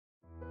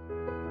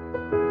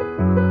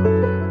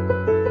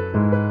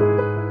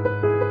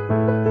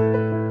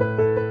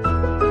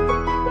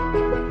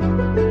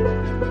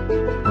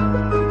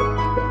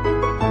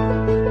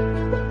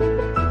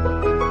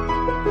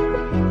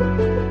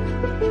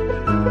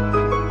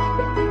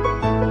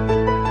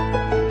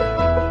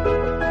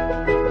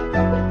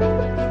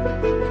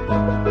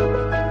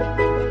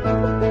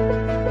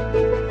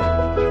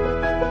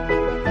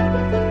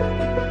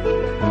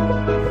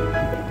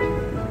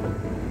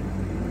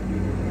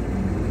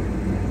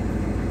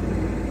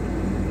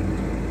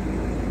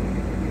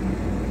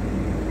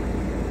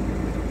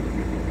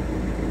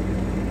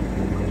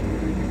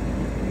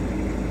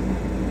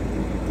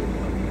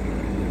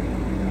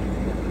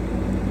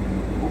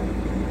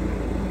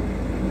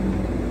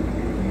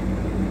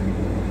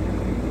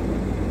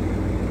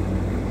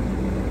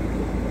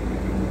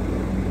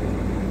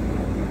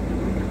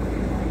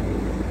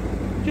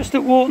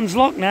just at Warton's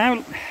Lock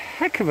now.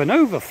 Heck of an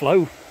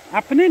overflow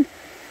happening,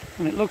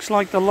 and it looks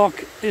like the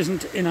lock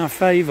isn't in our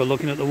favour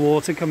looking at the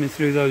water coming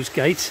through those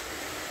gates.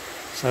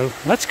 So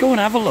let's go and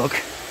have a look.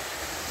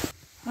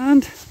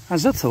 And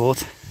as I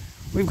thought,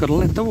 we've got to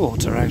let the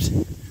water out.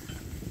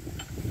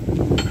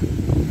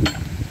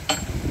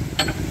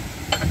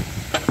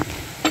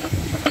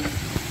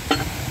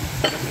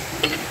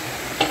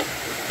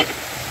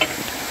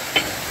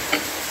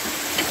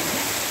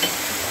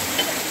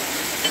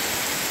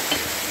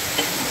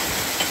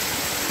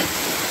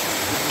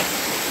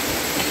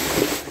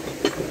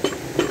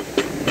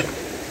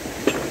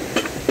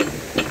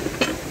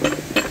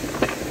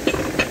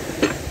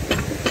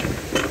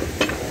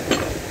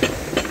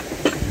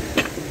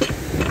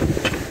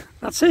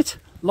 That's it,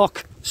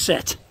 lock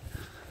set.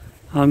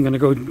 I'm going to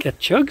go and get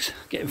Chugs.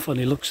 Getting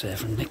funny looks there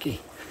from Nikki.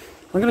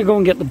 I'm going to go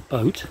and get the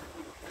boat.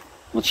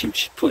 What's she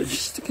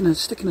sticking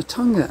a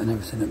tongue out and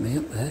everything at me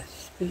up there.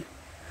 She's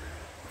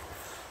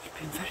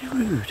being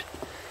very rude.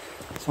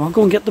 So I'll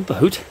go and get the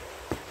boat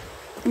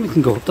and we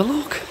can go up the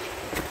lock.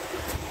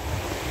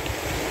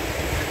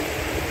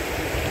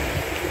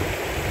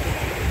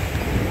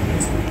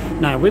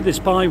 Now with this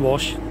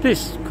bywash,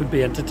 this could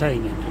be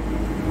entertaining.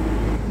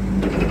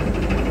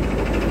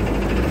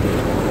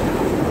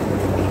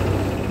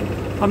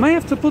 I may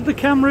have to put the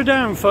camera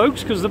down,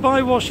 folks, because the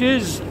bywash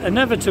is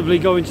inevitably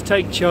going to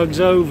take Chugs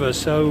over,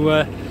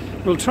 so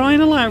we'll try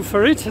and allow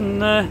for it,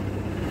 and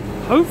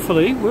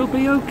hopefully we'll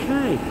be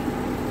okay.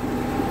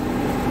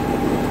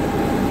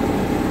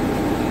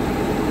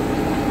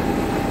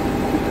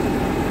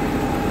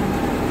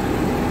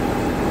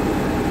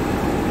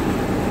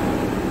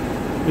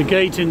 The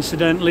gate,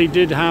 incidentally,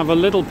 did have a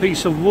little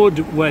piece of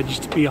wood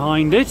wedged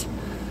behind it,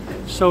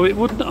 so it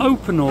wouldn't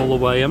open all the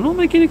way. I'm not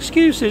making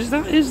excuses,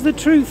 that is the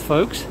truth,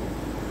 folks.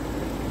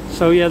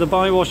 So yeah, the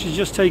bywash is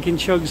just taking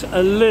Chugs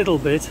a little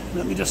bit.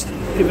 Let me just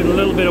give it a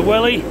little bit of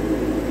welly,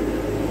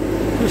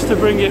 just to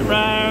bring it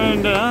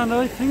round, and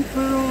I think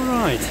we're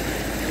alright.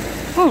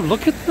 Oh,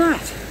 look at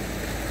that!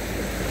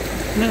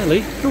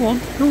 Nearly. Go on,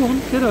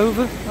 get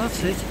over.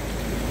 That's it.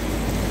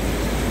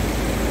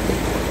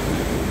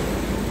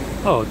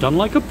 Oh, done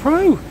like a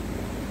pro.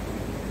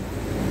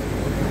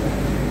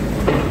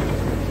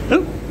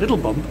 Oh, little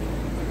bump.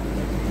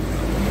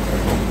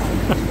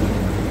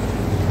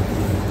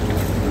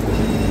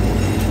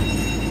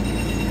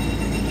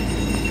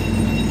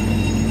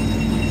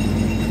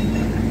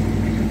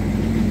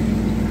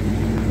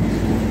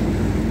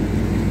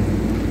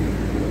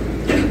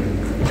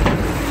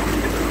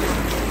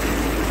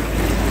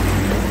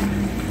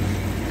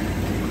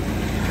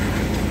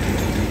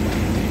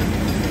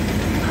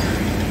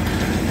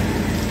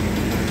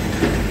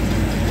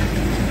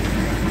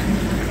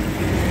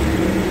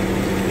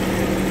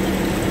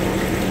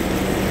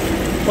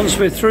 Once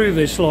we're through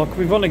this lock,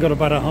 we've only got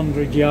about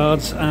 100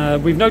 yards.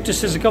 We've noticed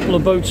there's a couple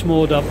of boats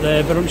moored up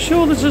there, but I'm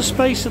sure there's a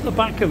space at the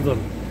back of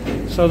them.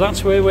 So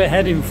that's where we're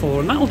heading for,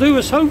 and that'll do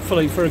us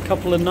hopefully for a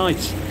couple of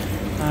nights.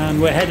 And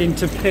we're heading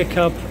to pick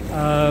up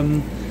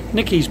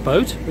Nikki's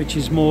boat, which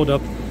is moored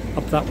up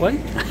that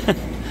way.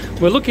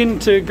 We're looking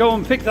to go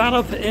and pick that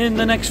up in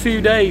the next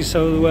few days,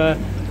 so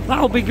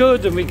that'll be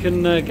good, and we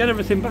can get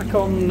everything back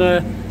on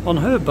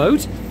her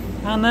boat.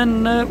 And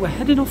then we're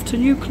heading off to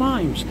new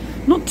climbs.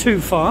 Not too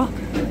far,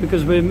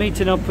 because we're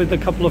meeting up with a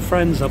couple of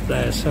friends up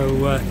there,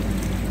 so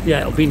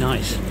yeah, it'll be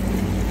nice.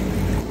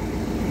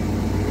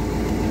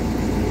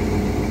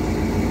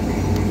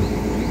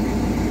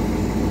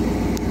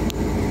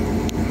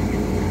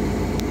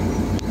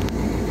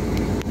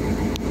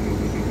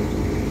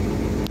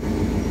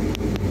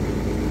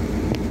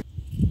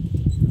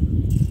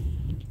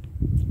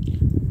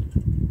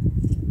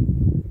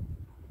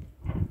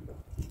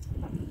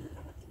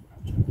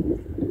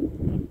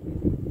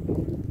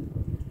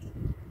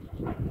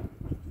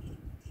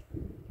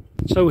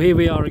 So here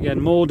we are again,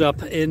 moored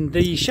up in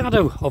the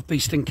shadow of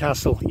Beeston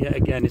Castle yet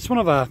again. It's one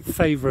of our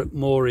favourite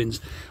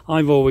moorings.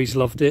 I've always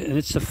loved it, and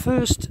it's the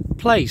first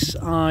place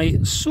I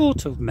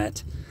sort of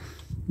met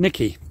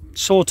Nikki.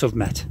 Sort of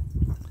met.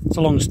 It's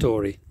a long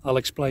story. I'll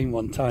explain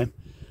one time.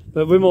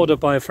 But we're moored up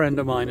by a friend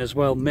of mine as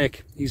well,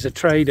 Mick. He's a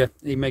trader.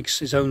 He makes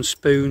his own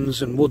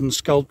spoons and wooden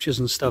sculptures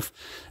and stuff.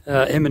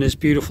 Him and his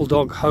beautiful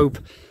dog, Hope.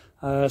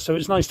 So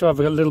it's nice to have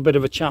a little bit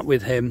of a chat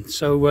with him.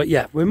 So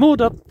yeah, we're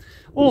moored up,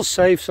 all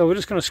safe, so we're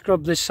just going to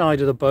scrub this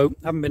side of the boat.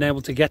 Haven't been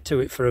able to get to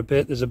it for a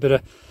bit. There's a bit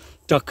of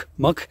duck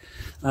muck,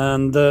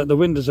 and the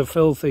windows are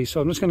filthy,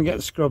 so I'm just going to get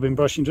the scrubbing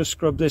brush and just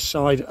scrub this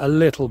side a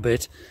little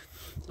bit,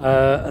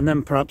 and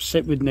then perhaps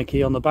sit with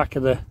Nikki on the back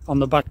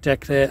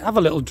deck there, have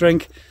a little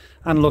drink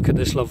and look at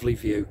this lovely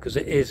view, because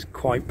it is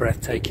quite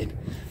breathtaking,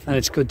 and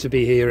it's good to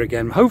be here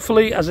again.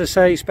 Hopefully, as I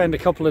say, spend a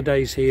couple of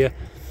days here.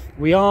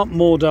 We are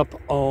moored up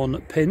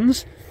on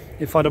pins.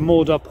 If I'd have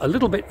moored up a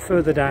little bit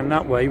further down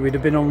that way, we'd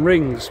have been on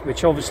rings,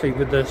 which obviously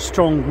with the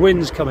strong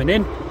winds coming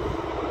in,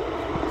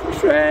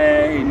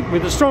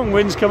 with the strong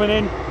winds coming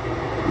in,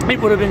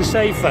 it would have been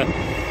safer.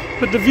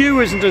 But the view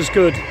isn't as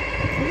good.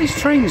 Well, this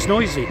train's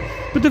noisy.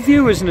 But the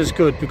view isn't as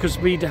good because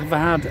we'd have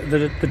had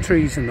the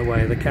trees in the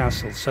way of the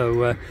castle.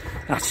 So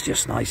that's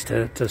just nice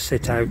to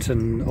sit out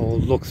and or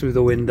look through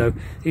the window,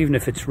 even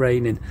if it's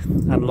raining,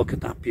 and look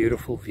at that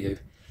beautiful view.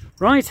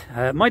 Right,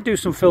 might do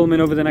some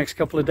filming over the next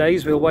couple of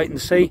days. We'll wait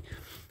and see.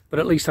 But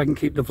at least I can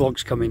keep the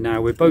vlogs coming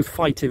now. We're both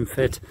fighting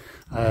fit.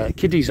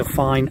 Kiddies are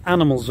fine,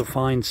 animals are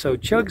fine, so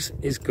Chugs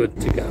is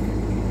good to go.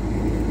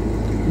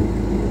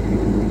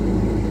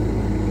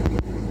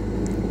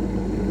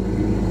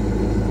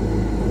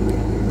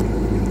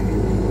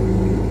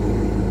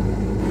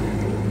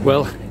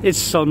 Well, it's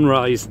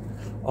sunrise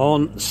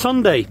on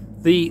Sunday,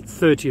 the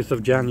 30th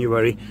of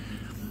January.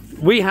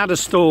 We had a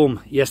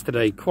storm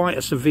yesterday, quite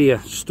a severe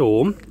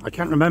storm. I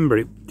can't remember,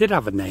 it did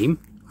have a name.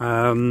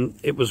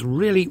 It was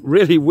really,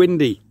 really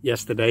windy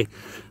yesterday.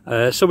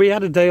 So we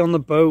had a day on the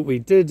boat. We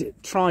did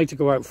try to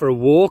go out for a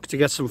walk to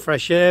get some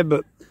fresh air,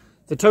 but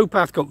the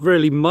towpath got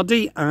really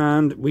muddy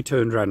and we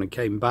turned around and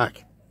came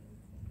back.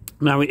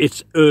 Now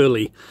it's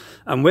early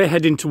and we're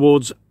heading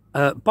towards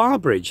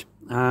Barbridge.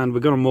 And we're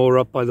going to moor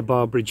up by the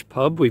Barbridge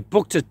pub. We've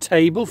booked a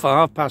table for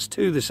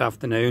 2:30 this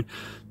afternoon,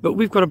 but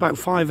we've got about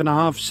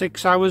 5.5,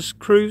 6 hours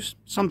cruise,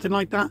 something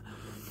like that.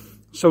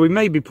 So we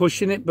may be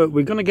pushing it, but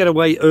we're going to get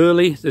away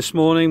early this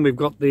morning. We've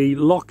got the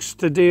locks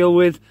to deal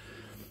with,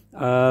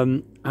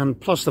 and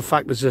plus the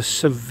fact there's a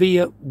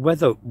severe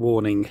weather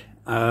warning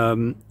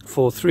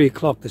for 3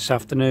 o'clock this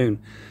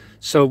afternoon.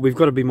 So we've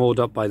got to be moored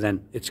up by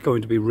then. It's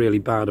going to be really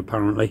bad,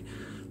 apparently.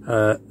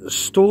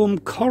 Storm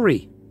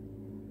Corrie.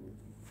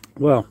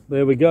 Well,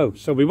 there we go.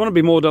 So we want to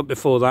be moored up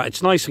before that.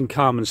 It's nice and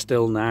calm and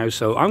still now.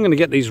 So I'm going to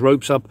get these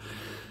ropes up,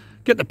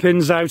 get the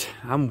pins out,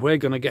 and we're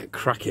going to get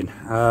cracking.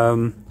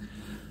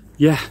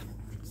 Yeah,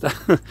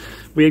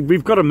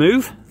 we've got to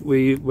move.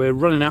 We're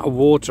running out of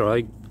water.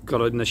 I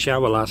got in the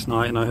shower last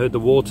night and I heard the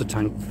water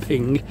tank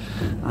ping.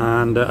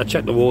 And I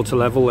checked the water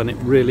level and it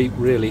really,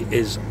 really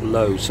is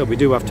low. So we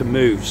do have to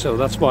move. So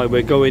that's why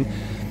we're going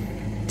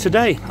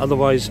today.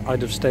 Otherwise,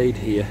 I'd have stayed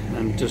here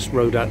and just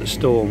rode out the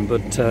storm.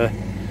 But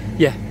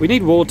yeah, we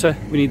need water,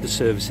 we need the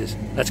services.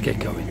 Let's get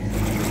going.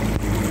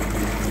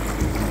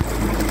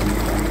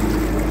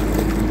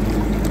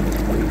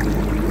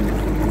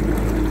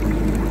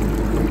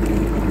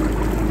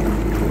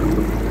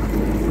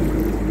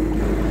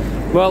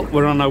 Well,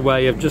 we're on our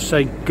way. I've just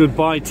said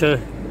goodbye to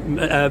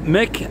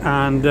Mick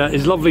and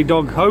his lovely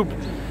dog Hope.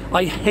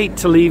 I hate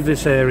to leave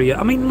this area.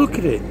 I mean, look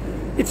at it.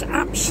 It's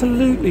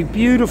absolutely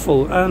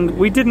beautiful and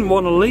we didn't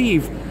want to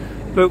leave.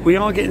 But we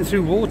are getting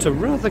through water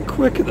rather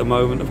quick at the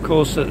moment. Of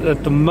course,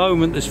 at the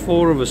moment, there's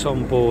 4 of us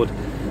on board.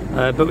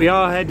 But we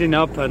are heading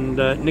up and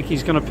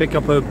Nikki's going to pick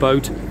up her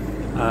boat.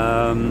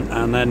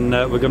 And then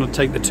we're going to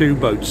take the 2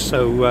 boats.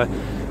 So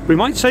we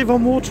might save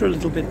on water a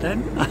little bit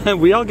then.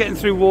 We are getting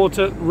through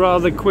water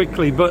rather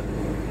quickly. But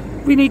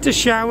we need to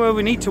shower,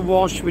 we need to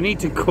wash, we need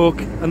to cook.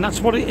 And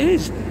that's what it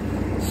is.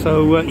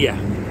 So, yeah.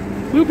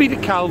 We'll be to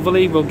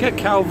Calverley. We'll get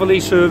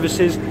Calverley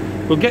services.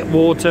 We'll get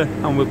water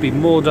and we'll be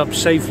moored up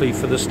safely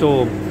for the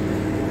storm.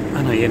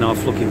 And I ain't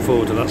half looking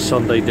forward to that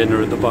Sunday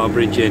dinner at the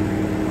Barbridge Inn.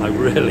 I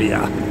really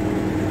am.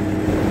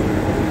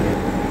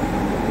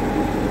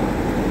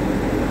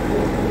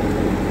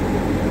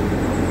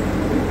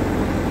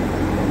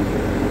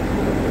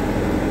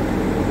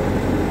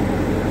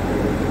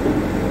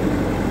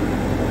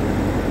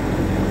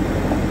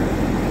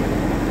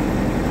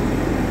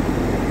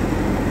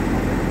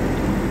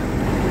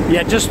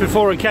 Yeah, just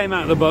before I came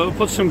out of the boat, I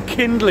put some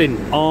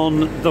kindling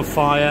on the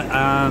fire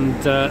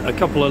and a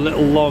couple of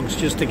little logs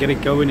just to get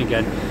it going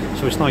again.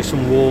 So it's nice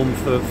and warm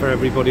for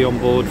everybody on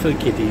board, for the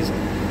kiddies.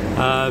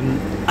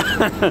 And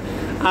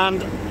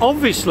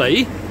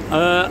obviously,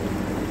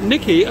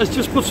 Nikki has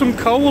just put some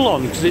coal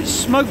on because it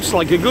smokes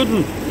like a good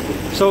one.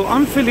 So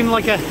I'm feeling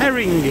like a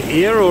herring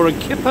here, or a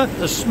kipper,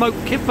 a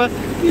smoked kipper.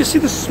 You see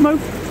the smoke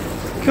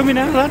coming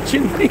out of that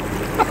chimney?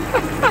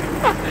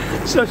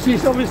 So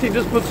she's obviously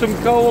just put some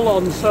coal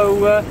on.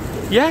 So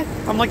yeah,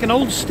 I'm like an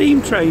old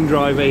steam train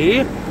driver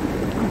here.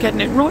 I'm getting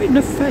it right in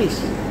the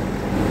face.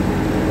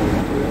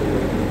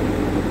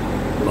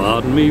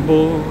 Pardon me,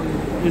 boy,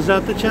 is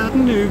that the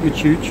Chattanooga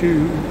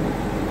choo-choo?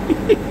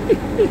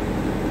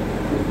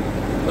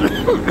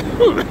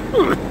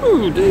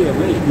 Oh dear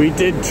me. We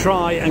did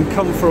try and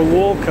come for a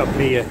walk up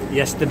here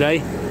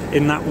yesterday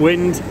in that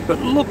wind, but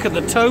look at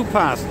the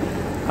towpath.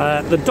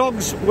 The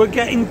dogs were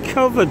getting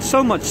covered,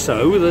 so much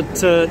so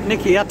that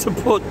Nicky had to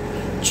put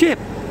Chip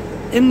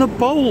in the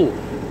bowl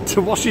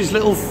to wash his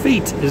little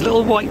feet. His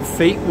little white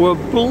feet were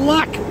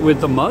black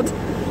with the mud.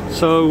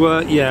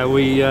 So yeah,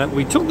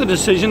 we took the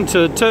decision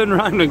to turn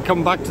around and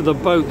come back to the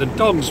boat. The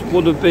dogs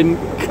would have been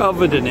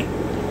covered in it.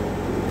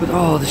 But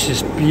oh, this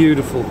is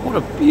beautiful. What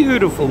a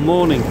beautiful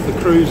morning for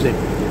cruising.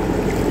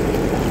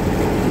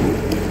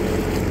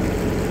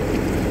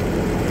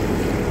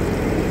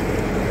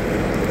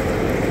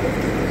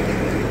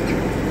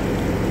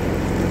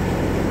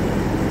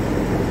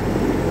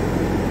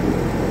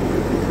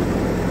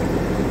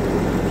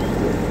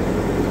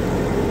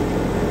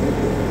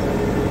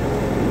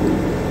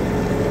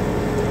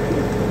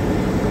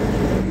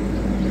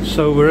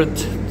 So we're at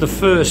the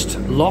first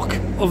lock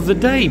of the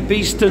day,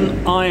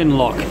 Beeston Iron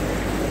Lock.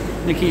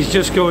 Nicky's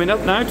just going up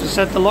now to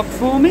set the lock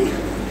for me.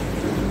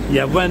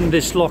 Yeah, when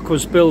this lock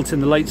was built in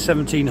the late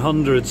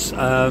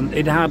 1700s,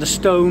 it had a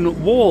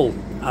stone wall.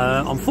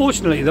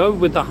 Unfortunately though,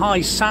 with the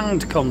high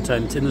sand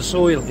content in the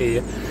soil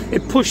here,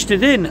 it pushed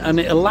it in and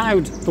it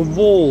allowed the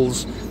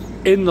walls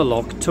in the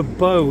lock to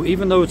bow.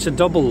 Even though it's a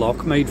double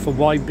lock made for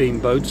wide beam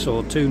boats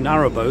or two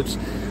narrow boats,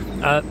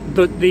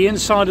 the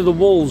inside of the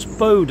walls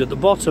bowed at the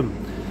bottom.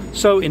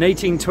 So in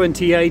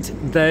 1828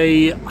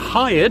 they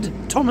hired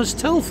Thomas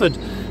Telford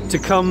to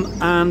come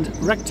and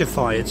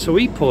rectify it. So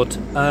he put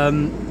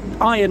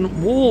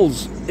iron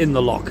walls in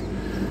the lock.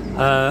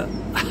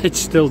 It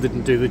still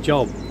didn't do the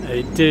job.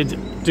 It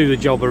did do the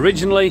job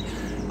originally,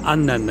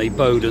 and then they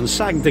bowed and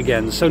sagged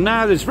again. So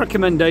now there's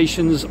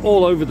recommendations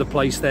all over the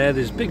place there.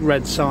 There's big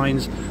red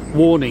signs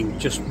warning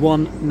just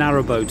one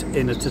narrowboat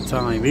in at a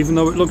time. Even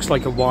though it looks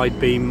like a wide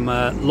beam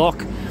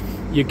lock,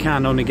 you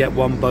can only get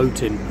one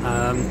boat in.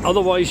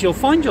 Otherwise you'll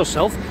find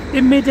yourself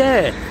in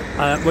mid-air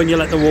when you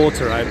let the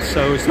water out.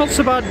 So it's not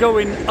so bad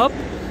going up,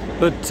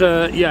 but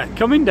yeah,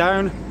 coming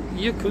down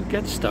you could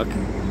get stuck.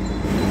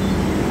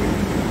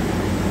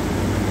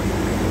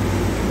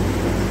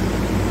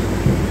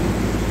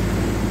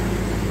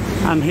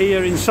 And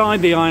here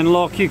inside the iron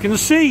lock you can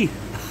see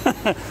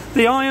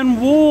the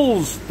iron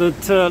walls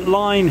that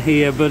line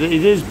here, but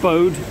it is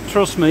bowed,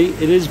 trust me,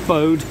 it is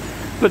bowed.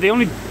 But the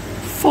only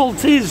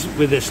fault is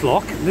with this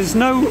lock, there's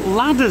no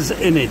ladders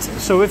in it.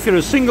 So if you're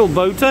a single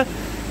boater,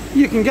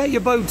 you can get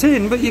your boat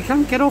in, but you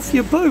can't get off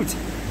your boat.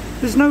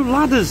 There's no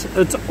ladders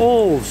at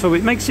all, so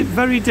it makes it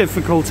very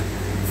difficult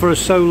for a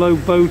solo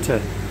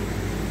boater.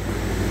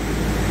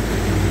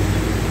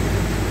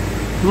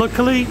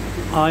 Luckily,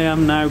 I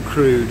am now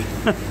crewed.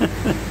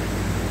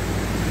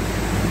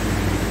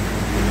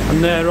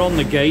 And there on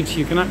the gate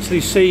you can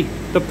actually see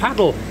the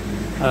paddle.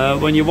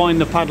 When you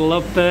wind the paddle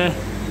up there,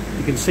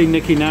 you can see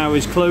Nicky now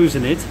is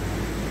closing it,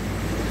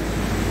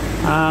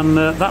 and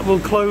that will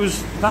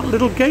close that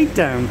little gate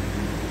down.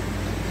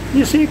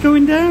 You see it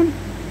going down?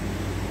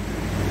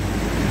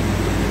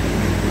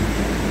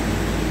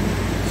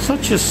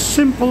 Such a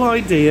simple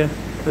idea,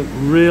 but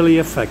really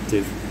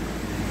effective.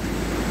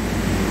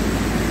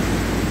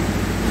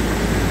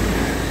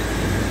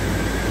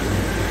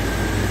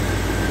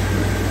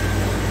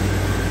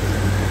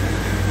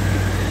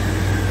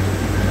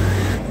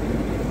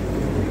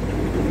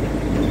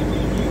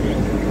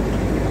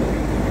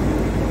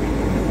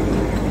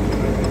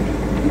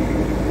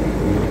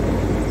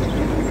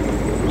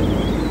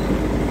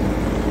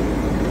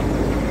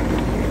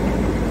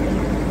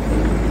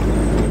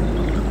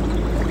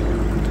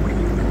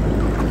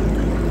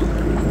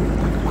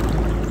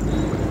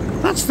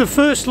 That's the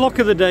first lock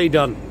of the day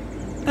done.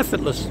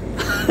 Effortless.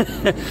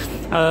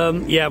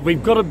 Yeah,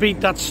 we've got to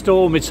beat that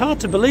storm. It's hard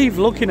to believe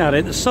looking at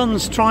it. The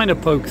sun's trying to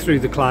poke through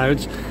the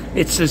clouds.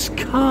 It's as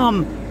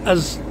calm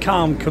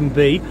can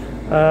be.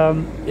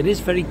 It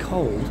is very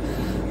cold,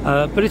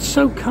 but it's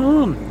so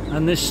calm.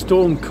 And this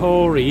storm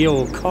Corey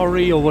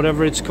or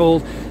whatever it's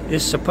called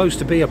is supposed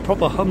to be a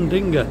proper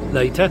humdinger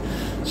later.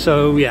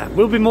 So yeah,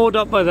 we'll be moored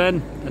up by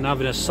then and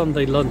having a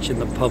Sunday lunch in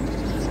the pub.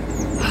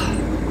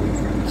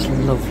 It's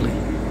lovely.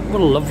 What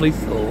a lovely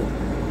thought.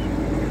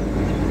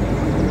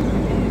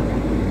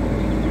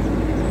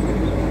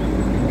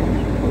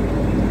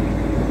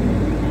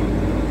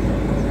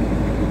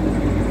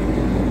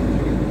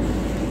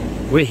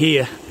 We're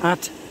here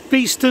at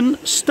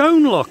Beeston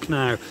Stone Lock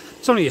now.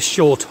 It's only a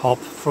short hop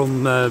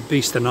from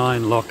Beeston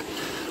Iron Lock.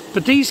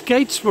 But these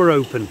gates were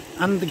open,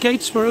 and the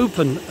gates were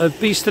open at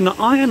Beeston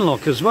Iron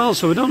Lock as well.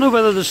 So we don't know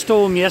whether the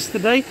storm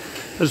yesterday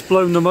has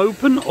blown them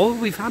open, or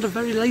we've had a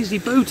very lazy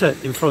boater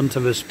in front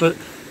of us. But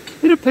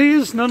it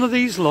appears none of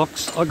these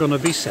locks are going to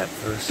be set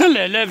for us.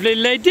 Hello, lovely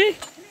lady.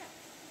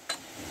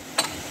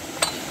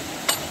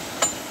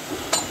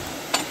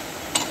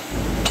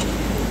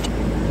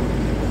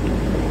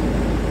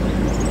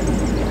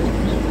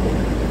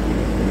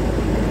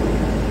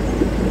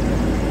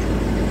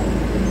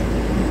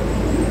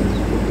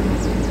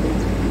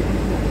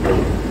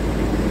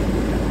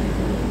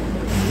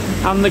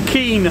 And the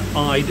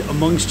keen-eyed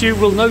amongst you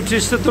will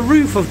notice that the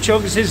roof of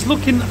Chugs is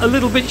looking a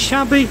little bit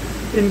shabby.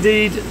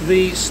 Indeed,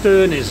 the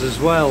stern is as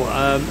well.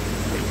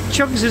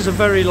 Chugs is a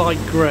very light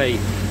grey,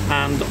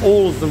 and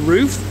all of the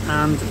roof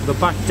and the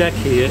back deck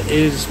here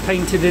is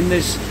painted in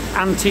this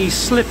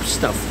anti-slip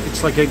stuff.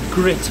 It's like a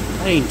grit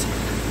paint.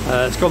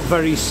 It's got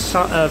very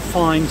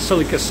fine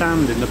silica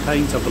sand in the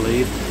paint, I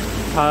believe.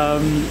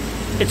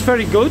 It's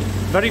very good,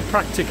 very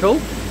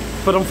practical,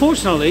 but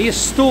unfortunately it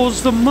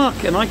stores the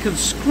muck, and I could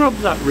scrub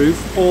that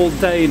roof all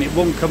day and it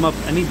won't come up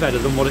any better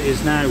than what it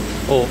is now,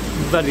 or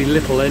very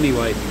little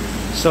anyway.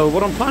 So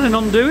what I'm planning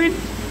on doing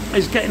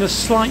is getting a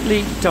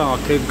slightly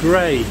darker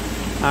grey,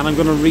 and I'm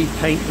going to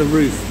repaint the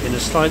roof in a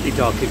slightly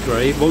darker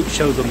grey. It won't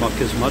show the muck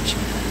as much,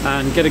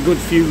 and get a good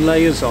few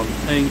layers on,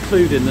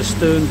 including the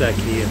stern deck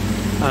here,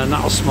 and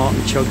that'll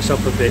smarten Chugs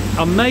up a bit.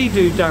 I may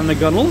do down the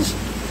gunnels,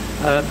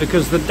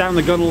 because down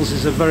the gunnels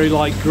is a very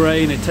light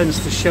grey and it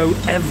tends to show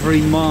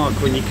every mark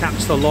when you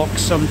catch the lock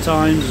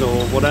sometimes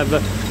or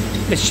whatever.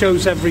 It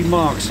shows every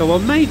mark, so I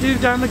may do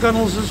down the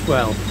gunnels as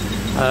well.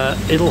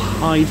 It'll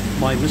hide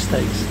my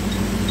mistakes.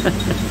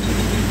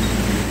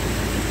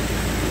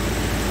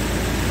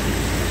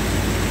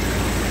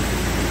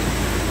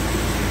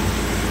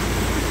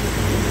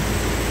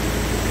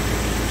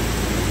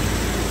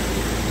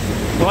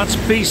 Well, that's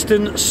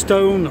Beeston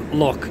Stone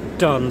Lock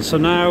done. So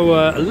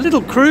now a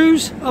little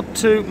cruise up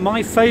to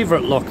my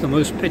favourite lock, the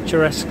most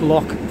picturesque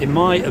lock in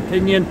my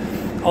opinion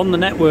on the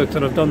network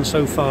that I've done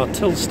so far,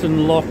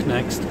 Tilston Lock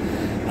next,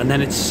 and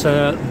then it's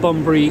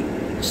Bunbury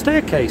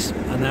Staircase,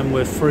 and then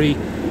we're free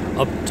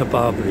up to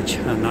Barbridge,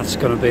 and that's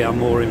going to be our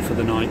mooring for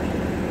the night.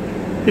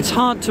 It's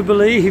hard to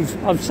believe,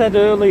 I've said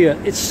earlier,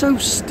 it's so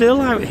still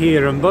out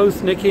here, and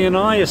both Nikki and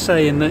I are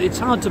saying that it's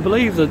hard to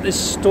believe that this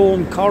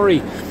storm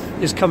Corrie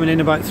is coming in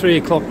about 3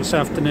 o'clock this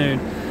afternoon.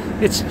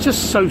 It's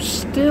just so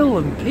still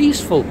and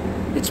peaceful.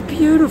 It's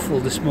beautiful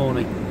this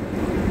morning.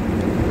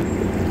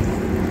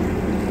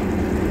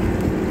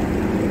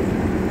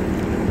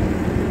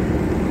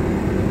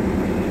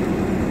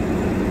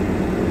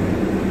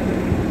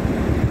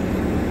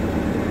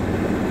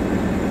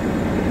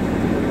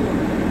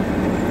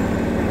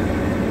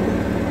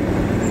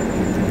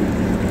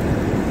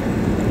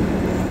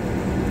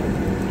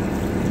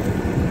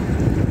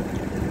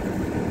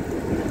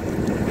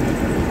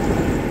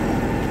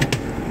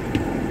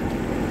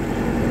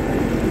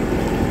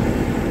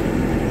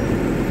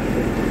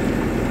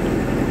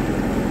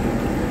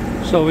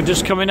 So we're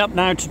just coming up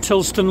now to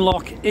Tilston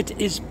Lock.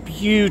 It is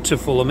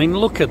beautiful. I mean,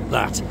 look at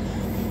that.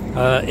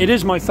 It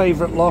is my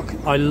favourite lock.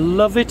 I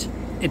love it.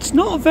 It's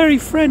not a very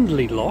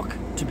friendly lock,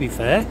 to be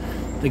fair.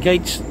 The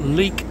gates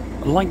leak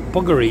like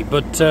buggery,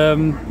 but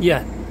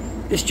yeah,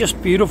 it's just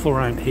beautiful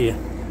around here.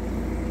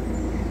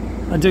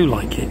 I do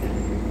like it.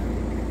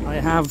 I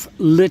have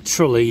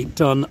literally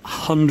done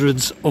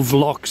hundreds of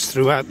locks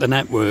throughout the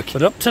network,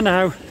 but up to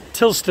now,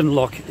 Tilston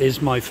Lock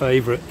is my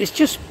favourite. It's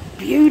just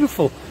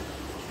beautiful.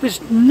 There's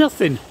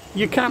nothing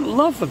you can't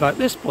love about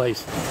this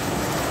place.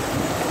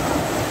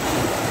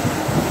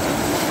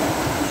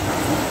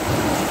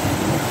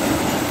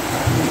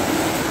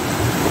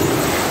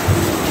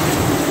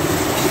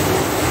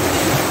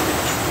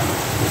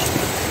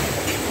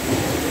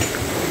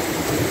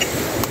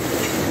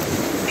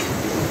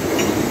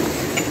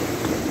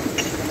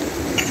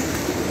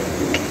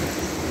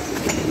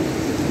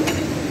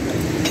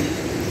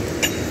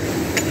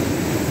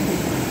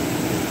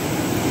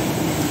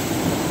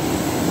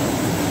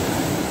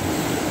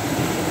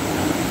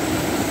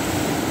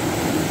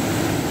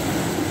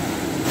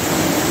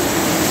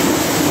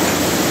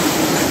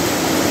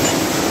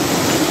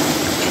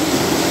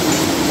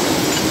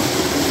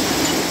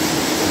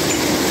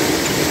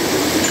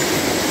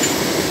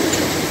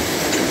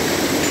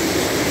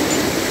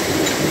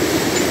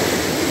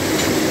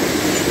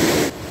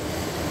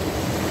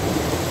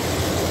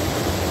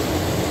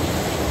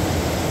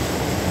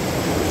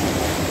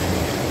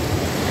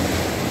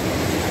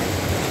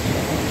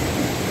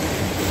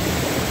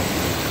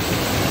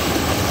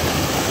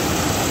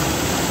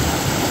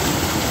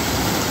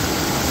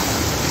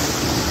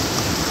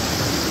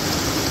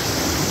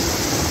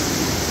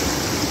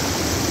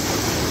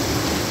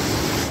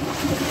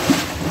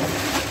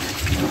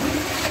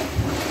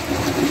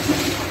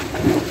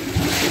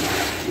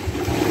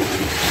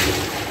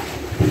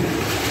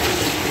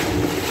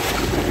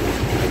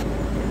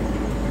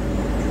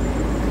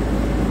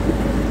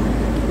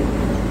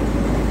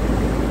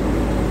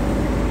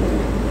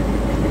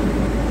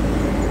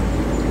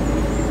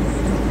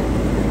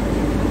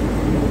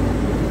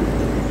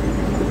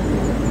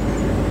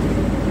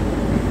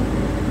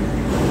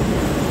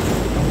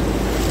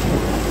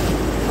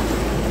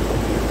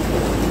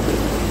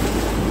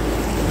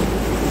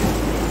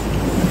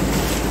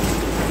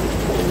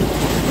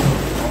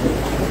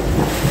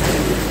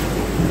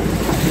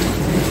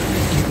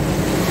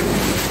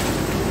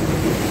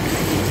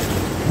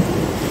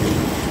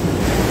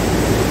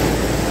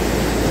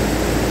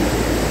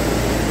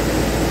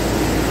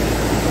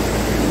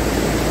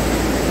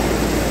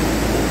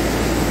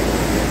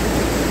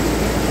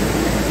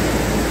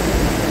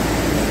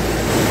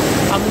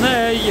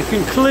 You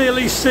can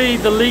clearly see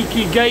the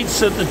leaky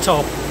gates at the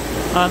top,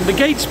 and the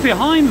gates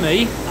behind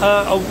me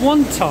at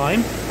one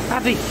time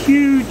had a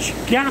huge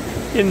gap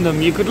in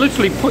them. You could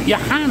literally put your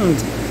hand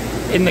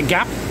in the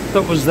gap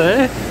that was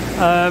there.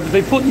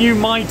 They put new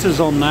miters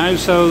on now,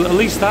 so at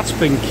least that's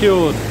been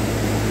cured.